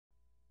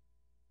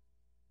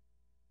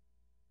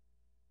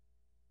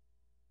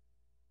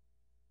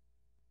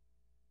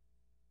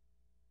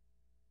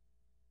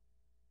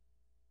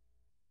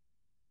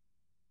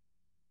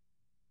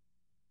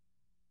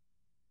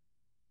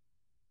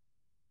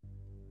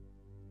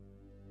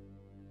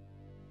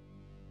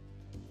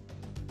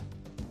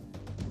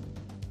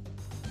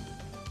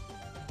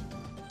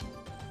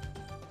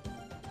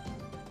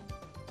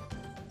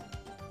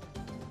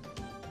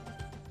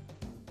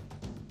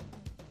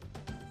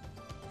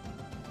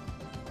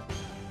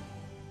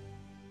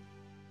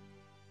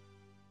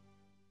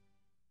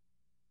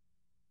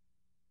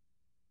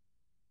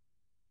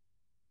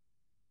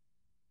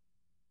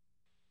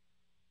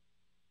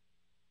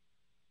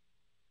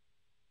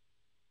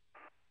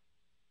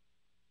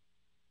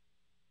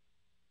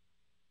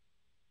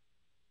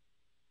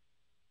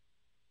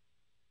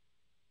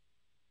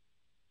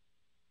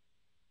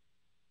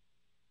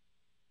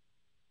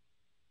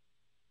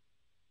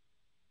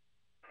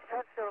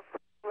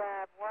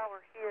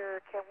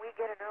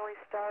generally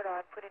start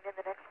on putting in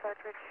the next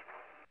cartridge?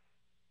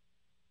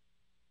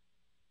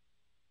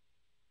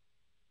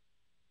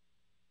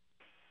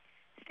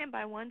 Stand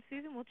by 1,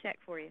 Susan. We'll check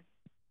for you.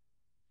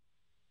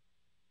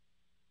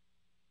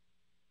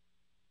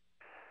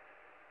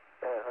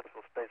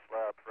 Huntsville Space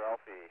Lab for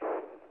Alfie.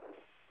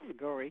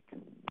 Go, Rick.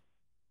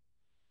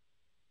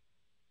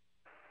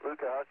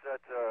 Luca, how's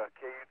that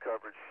KU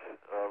coverage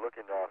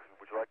looking now?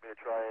 Would you like me to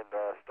try and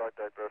start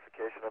that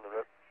verification on the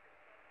RIP?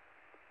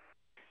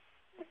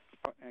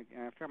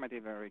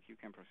 Affirmative, Rick. You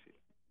can proceed.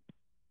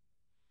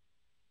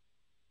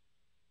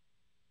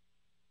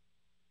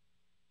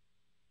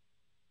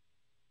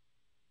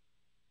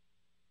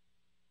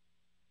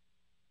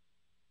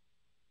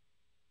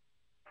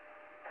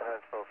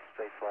 Huntsville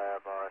Space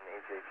Lab on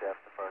HHF.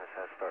 The furnace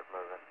has started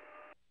moving.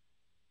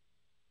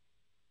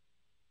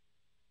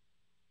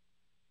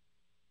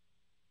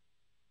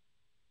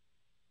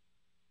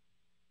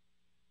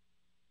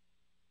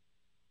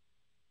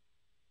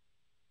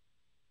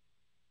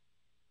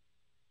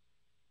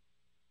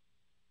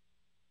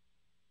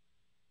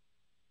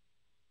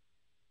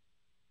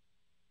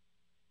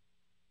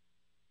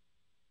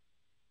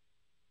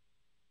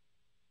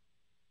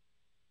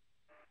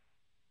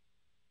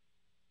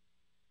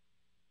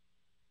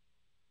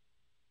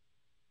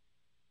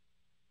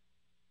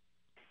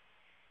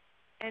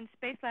 And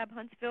Space Lab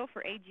Huntsville for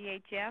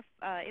AGHF,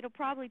 it'll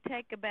probably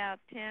take about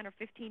 10 or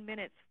 15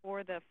 minutes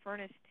for the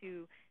furnace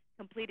to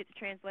complete its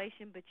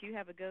translation, but you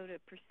have a go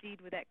to proceed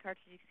with that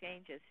cartridge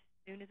exchange as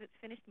soon as it's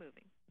finished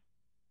moving.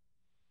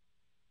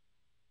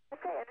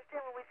 Okay, I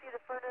understand when we see the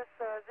furnace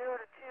 0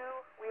 to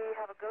 2, we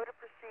have a go to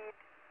proceed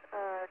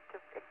to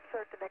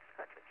insert the next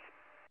cartridge.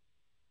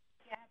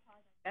 Yeah, I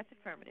apologize. That's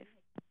affirmative.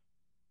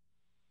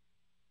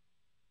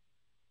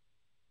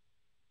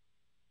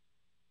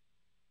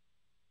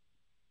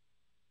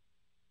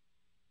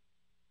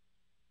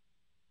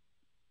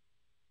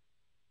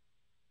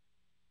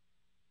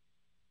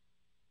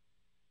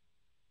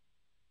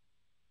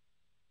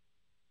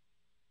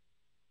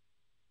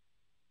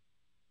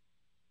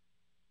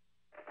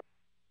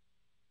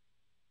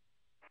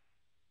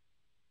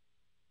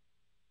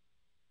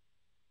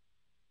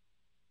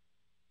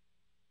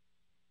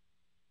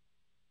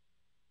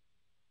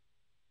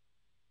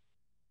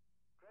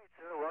 Great,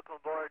 sir. Welcome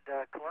aboard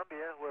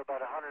Columbia. We're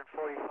about 145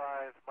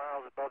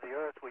 miles above the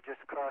Earth. We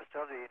just crossed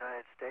over the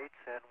United States,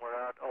 and we're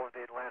out over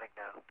the Atlantic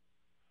now.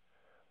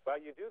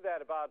 Well, you do that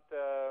about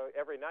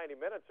every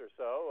 90 minutes or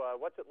so.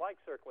 What's it like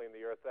circling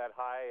the Earth that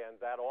high and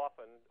that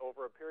often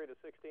over a period of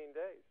 16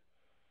 days?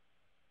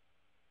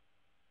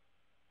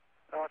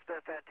 Oh, it's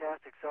been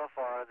fantastic so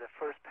far. The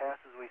first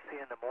passes we see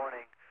in the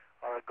morning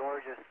are a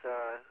gorgeous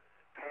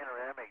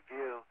panoramic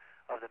view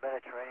of the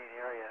Mediterranean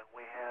area.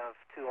 We have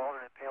 2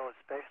 alternate payload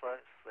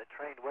specialists that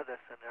trained with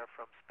us, and they're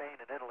from Spain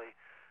and Italy,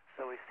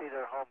 so we see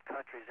their home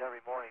countries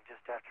every morning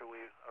just after we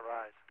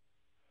arrive.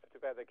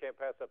 Too bad they can't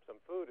pass up some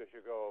food as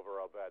you go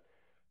over, I'll bet.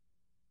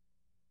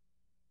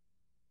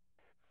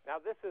 Now,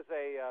 this is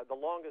the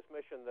longest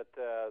mission that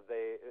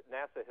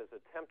NASA has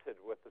attempted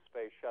with the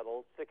space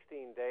shuttle.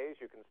 16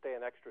 days. You can stay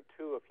an extra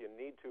 2 if you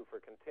need to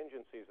for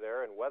contingencies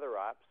there and weather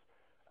ops.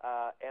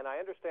 And I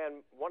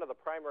understand one of the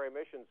primary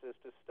missions is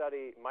to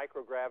study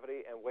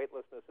microgravity and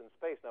weightlessness in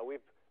space. Now,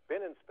 we've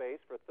been in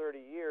space for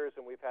 30 years,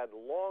 and we've had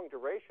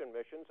long-duration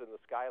missions in the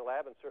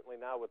Skylab, and certainly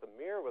now with the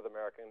Mir with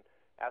American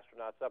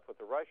astronauts up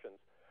with the Russians.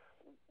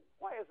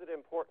 Why is it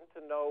important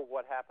to know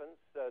what happens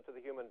to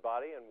the human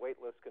body in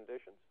weightless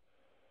conditions?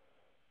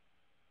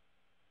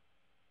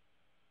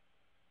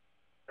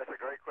 That's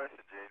a great question,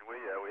 Gene. We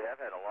have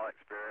had a lot of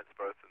experience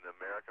both in the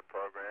American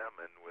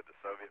program and with the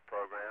Soviet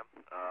program.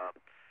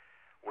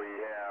 We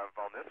have,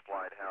 on this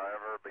flight,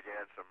 however,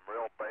 began some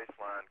real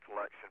baseline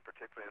collection,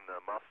 particularly in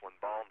the muscle and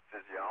bone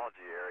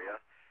physiology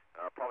area.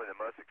 Probably the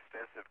most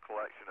extensive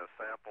collection of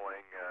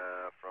sampling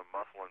from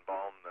muscle and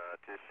bone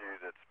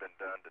tissue that's been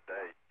done to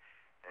date.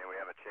 And we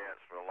have a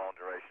chance for a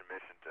long-duration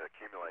mission to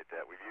accumulate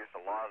that. We've used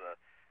a lot of the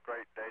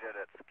great data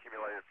that's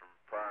accumulated from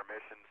prior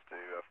missions to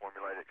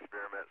formulate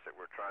experiments that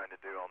we're trying to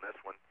do on this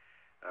one.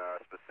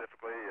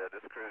 Specifically,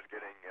 this crew is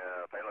getting,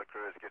 payload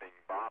crew is getting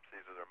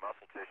biopsies of their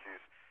muscle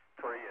tissues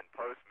pre- and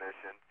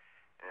post-mission,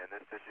 and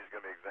this tissue is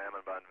going to be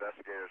examined by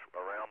investigators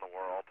around the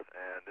world,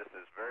 and this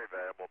is very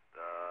valuable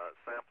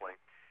sampling,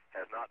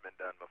 has not been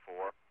done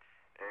before,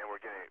 and we're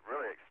getting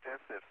really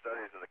extensive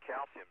studies of the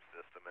calcium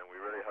system, and we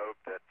really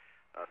hope that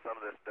some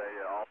of this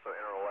data also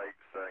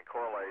interrelates and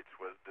correlates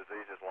with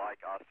diseases like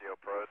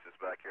osteoporosis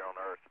back here on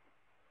Earth.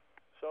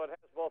 So it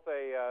has both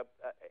a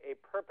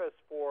purpose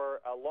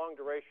for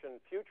long-duration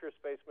future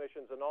space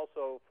missions and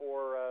also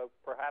for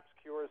perhaps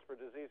cures for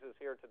diseases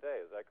here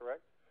today. Is that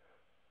correct?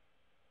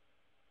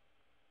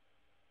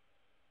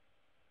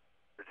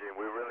 Gene,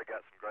 we really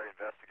got some great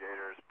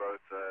investigators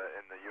both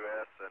in the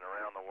U.S. and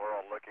around the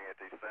world looking at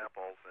these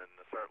samples, and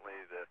certainly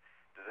the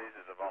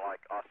diseases of like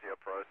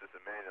osteoporosis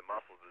and many of the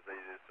muscle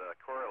diseases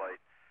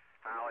correlate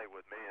highly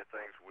with many of the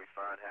things we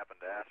find happen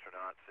to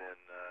astronauts in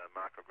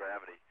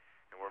microgravity.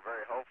 And we're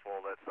very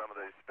hopeful that some of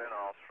these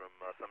spin-offs from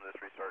some of this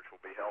research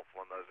will be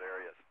helpful in those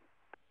areas.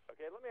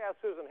 Okay, let me ask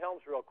Susan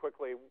Helms real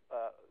quickly.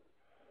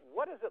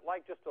 What is it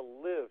like just to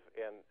live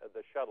in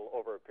the shuttle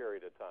over a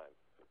period of time?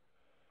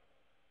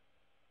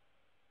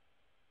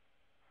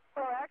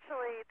 Well,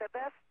 actually, the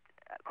best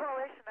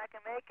correlation I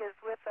can make is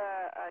with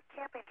a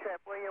camping trip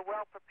where you're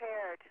well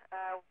prepared.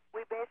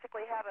 We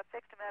basically have a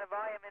fixed amount of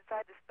volume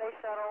inside the space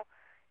shuttle,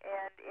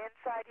 and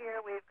inside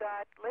here we've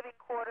got living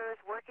quarters,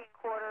 working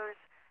quarters,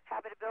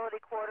 habitability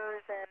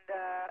quarters, and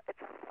it's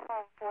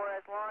home for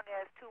as long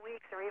as 2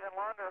 weeks or even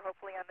longer,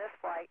 hopefully, on this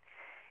flight.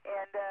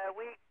 And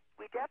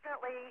we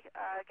definitely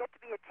get to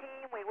be a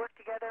team. We work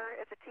together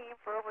as a team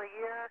for over a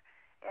year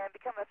and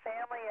become a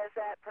family as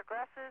that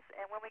progresses.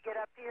 And when we get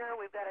up here,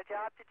 we've got a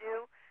job to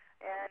do.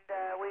 And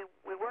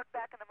we work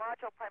back in the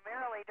module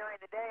primarily during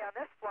the day on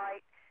this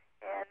flight,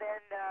 and then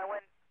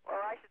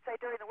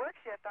during the work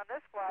shift on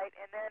this flight,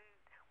 and then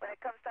when it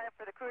comes time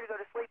for the crew to go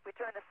to sleep, we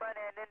turn the front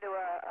end into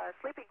a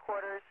sleeping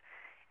quarters,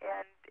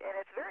 and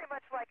it's very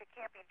much like a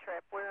camping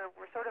trip. We're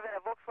sort of in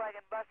a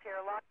Volkswagen bus here,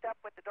 locked up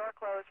with the door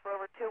closed for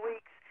over 2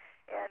 weeks,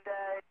 and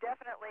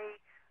definitely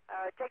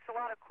it takes a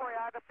lot of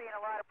choreography and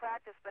a lot of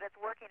practice, but it's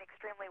working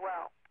extremely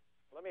well.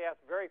 Let me ask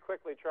very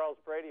quickly Charles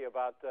Brady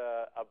about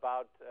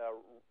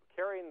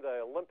carrying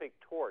the Olympic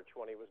torch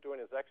when he was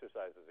doing his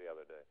exercises the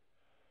other day.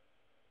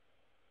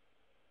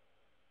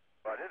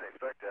 Well, I didn't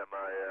expect that.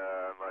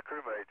 My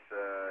crewmates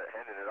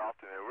handed it off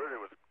to me. It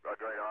really was a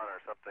great honor,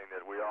 something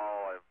that we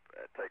all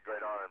take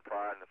great honor and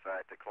pride in the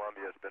fact that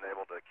Columbia has been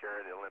able to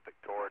carry the Olympic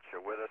torch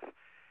with us,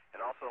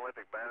 and also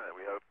Olympic banner that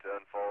we hope to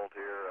unfold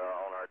here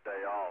on our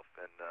day off.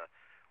 And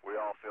we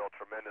all feel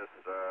tremendous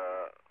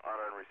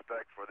honor and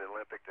respect for the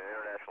Olympic and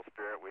international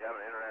spirit. We have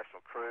an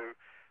international crew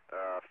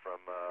from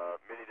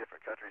many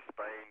different countries: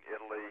 Spain,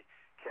 Italy,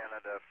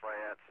 Canada,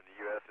 France, and the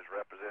U.S. is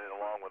represented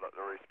along with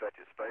their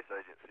respective space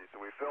agencies.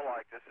 So we feel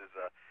like this is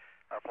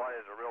our flight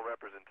is a real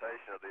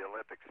representation of the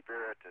Olympic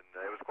spirit, and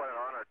it was quite an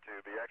honor to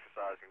be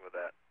exercising with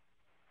that.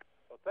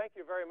 Well, thank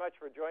you very much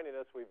for joining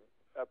us. We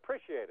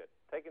appreciate it,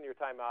 taking your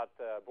time out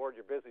aboard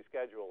your busy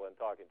schedule and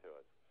talking to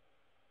us.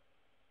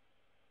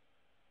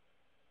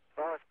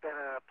 Well, it's been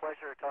a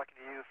pleasure talking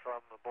to you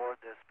from aboard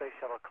the Space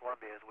Shuttle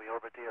Columbia as we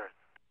orbit the Earth.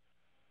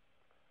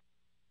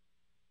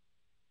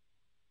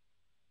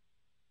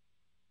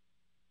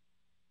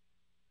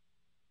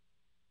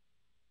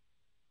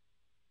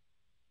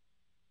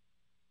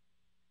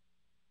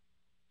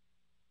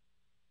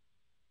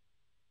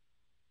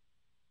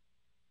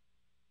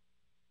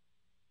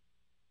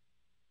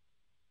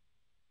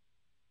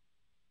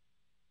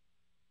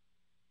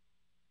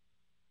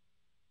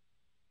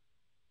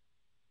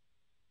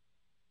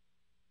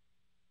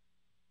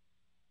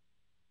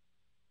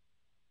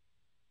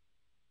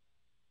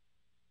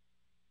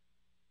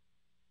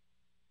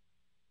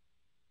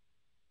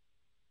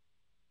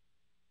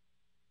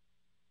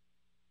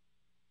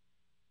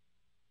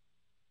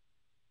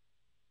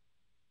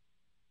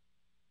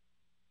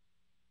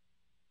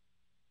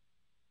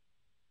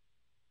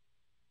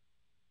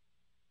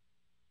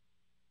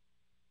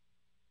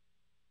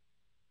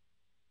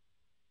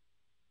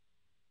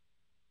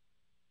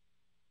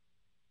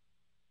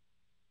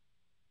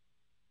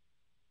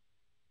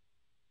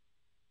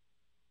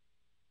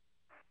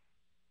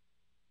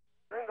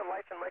 During the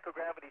Life in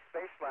Microgravity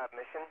Space Lab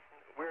mission,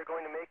 we're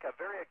going to make a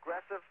very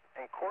aggressive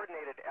and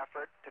coordinated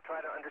effort to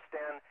try to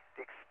understand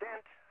the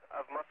extent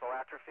of muscle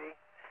atrophy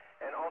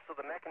and also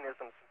the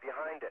mechanisms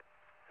behind it.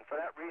 And for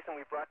that reason,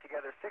 we brought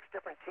together 6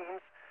 different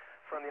teams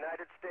from the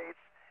United States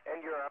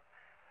and Europe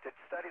to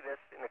study this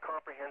in a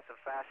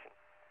comprehensive fashion.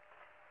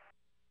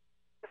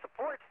 To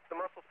support the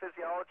muscle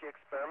physiology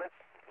experiments,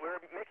 we're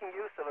making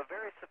use of a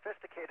very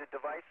sophisticated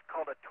device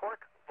called a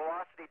torque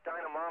velocity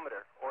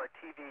dynamometer, or a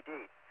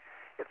TVD.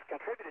 It's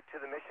contributed to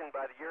the mission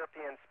by the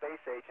European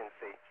Space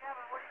Agency.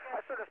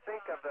 I sort of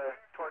think of the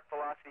torque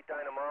velocity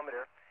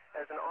dynamometer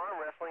as an arm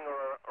wrestling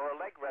or a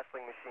leg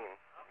wrestling machine.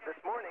 This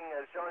morning,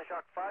 as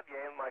Jean-Jacques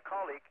Fabier, my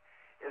colleague,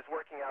 is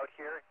working out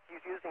here,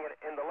 he's using it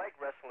in the leg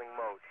wrestling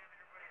mode.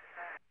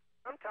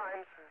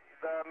 Sometimes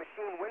the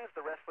machine wins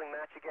the wrestling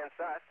match against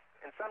us,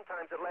 and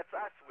sometimes it lets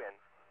us win.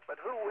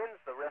 But who wins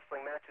the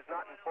wrestling match is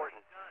not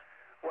important.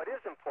 What is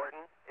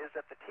important is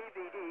that the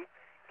TVD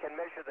can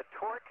measure the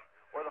torque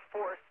or the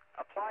force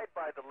applied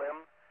by the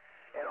limb,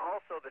 and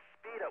also the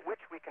speed at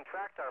which we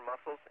contract our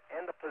muscles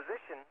and the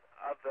position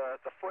of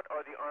the foot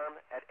or the arm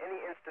at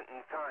any instant in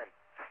time.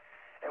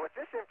 And with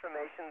this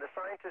information, the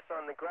scientists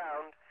on the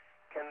ground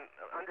can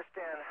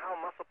understand how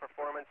muscle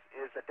performance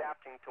is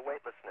adapting to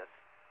weightlessness.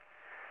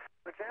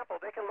 For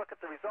example, they can look at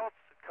the results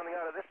coming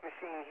out of this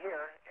machine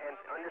here and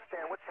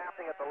understand what's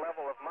happening at the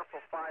level of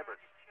muscle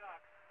fibers.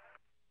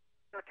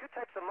 There are 2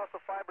 types of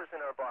muscle fibers in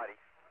our body.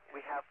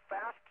 We have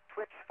fast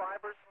twitch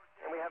fibers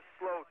and we have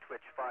slow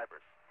twitch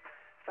fibers.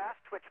 Fast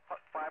twitch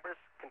fibers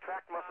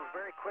contract muscles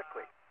very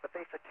quickly, but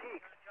they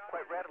fatigue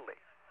quite readily.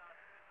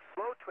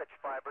 Slow twitch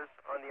fibers,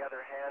 on the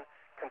other hand,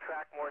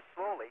 contract more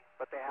slowly,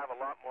 but they have a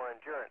lot more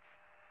endurance.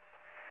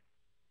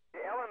 The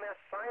LMS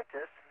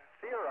scientists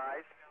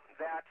theorize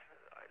that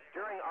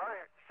during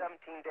our 17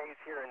 days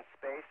here in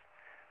space,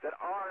 that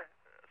our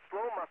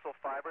slow muscle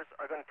fibers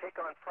are going to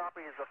take on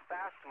properties of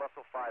fast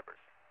muscle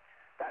fibers.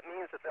 That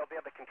means that they'll be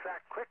able to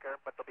contract quicker,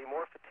 but they'll be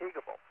more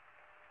fatigable.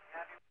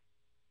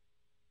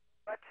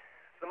 But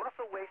the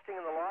muscle wasting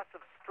and the loss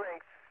of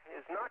strength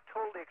is not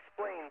totally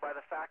explained by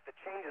the fact that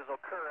changes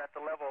occur at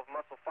the level of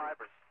muscle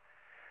fibers.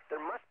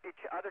 There must be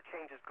other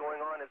changes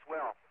going on as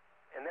well.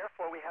 And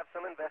therefore, we have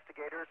some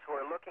investigators who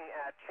are looking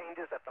at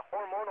changes at the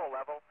hormonal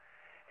level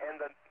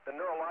and the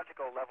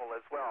neurological level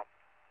as well.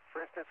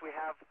 For instance, we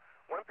have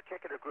one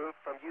particular group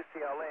from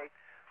UCLA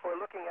who are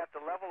looking at the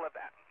level of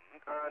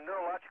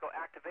neurological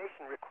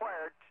activation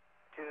required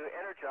to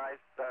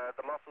energize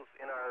the muscles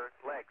in our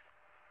legs.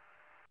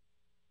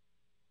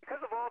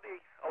 Because of all the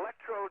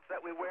electrodes that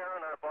we wear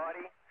on our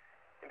body,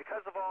 and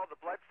because of all the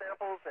blood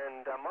samples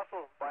and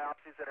muscle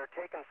biopsies that are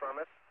taken from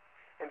us,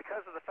 and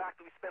because of the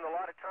fact that we spend a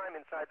lot of time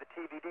inside the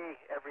TVD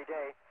every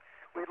day,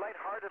 we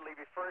lightheartedly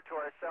refer to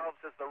ourselves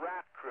as the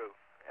rat crew,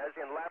 as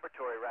in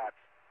laboratory rats.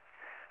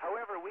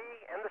 However, we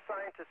and the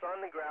scientists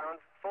on the ground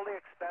fully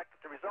expect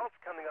that the results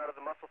coming out of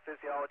the muscle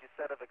physiology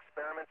set of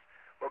experiments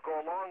will go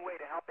a long way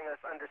to helping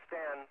us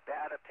understand the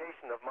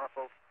adaptation of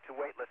muscles to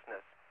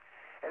weightlessness.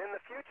 And in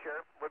the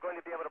future, we're going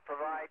to be able to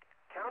provide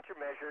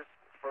countermeasures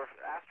for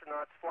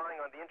astronauts flying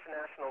on the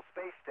International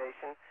Space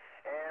Station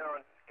and on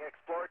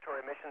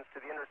exploratory missions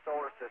to the inner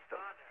solar system.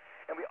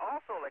 And we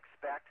also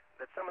expect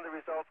that some of the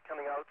results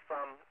coming out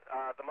from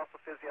the muscle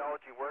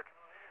physiology work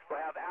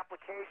will have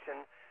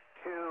application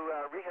to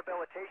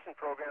rehabilitation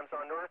programs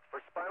on Earth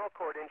for spinal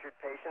cord injured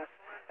patients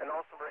and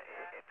also for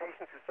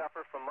patients who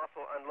suffer from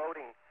muscle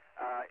unloading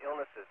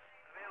illnesses.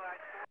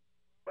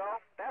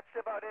 Well, that's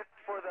about it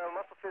for the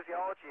muscle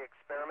physiology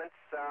experiments.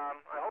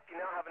 I hope you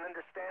now have an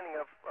understanding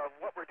of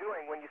what we're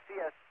doing when you see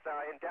us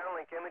in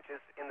downlink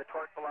images in the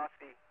torque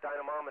velocity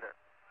dynamometer.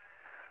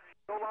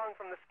 So long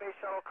from the Space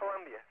Shuttle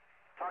Columbia.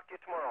 Talk to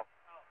you tomorrow.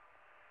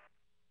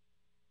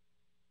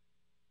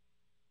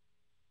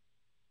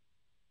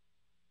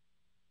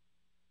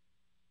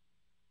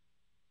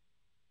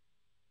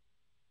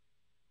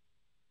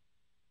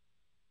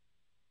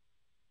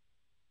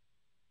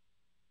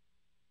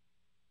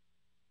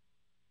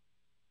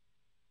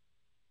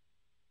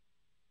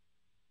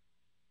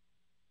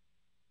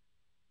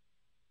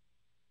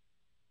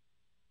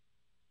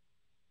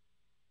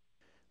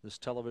 This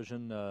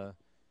television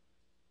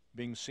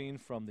being seen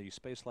from the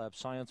Space Lab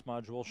Science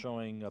Module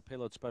showing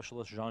payload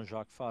specialist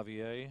Jean-Jacques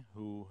Favier,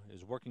 who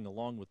is working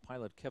along with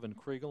pilot Kevin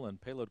Kriegel and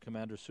payload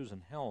commander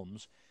Susan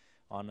Helms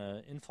on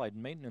an in-flight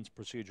maintenance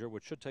procedure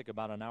which should take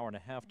about an hour and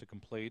a half to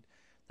complete,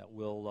 that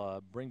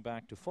will bring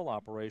back to full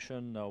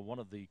operation one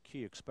of the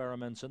key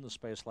experiments in the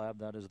Space Lab,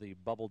 that is the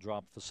bubble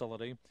drop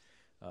facility.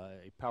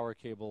 A power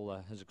cable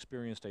has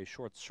experienced a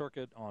short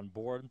circuit on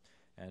board,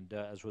 and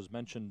as was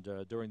mentioned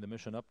during the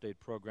mission update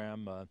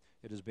program,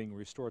 it is being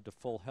restored to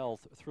full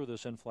health through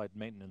this in-flight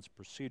maintenance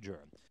procedure.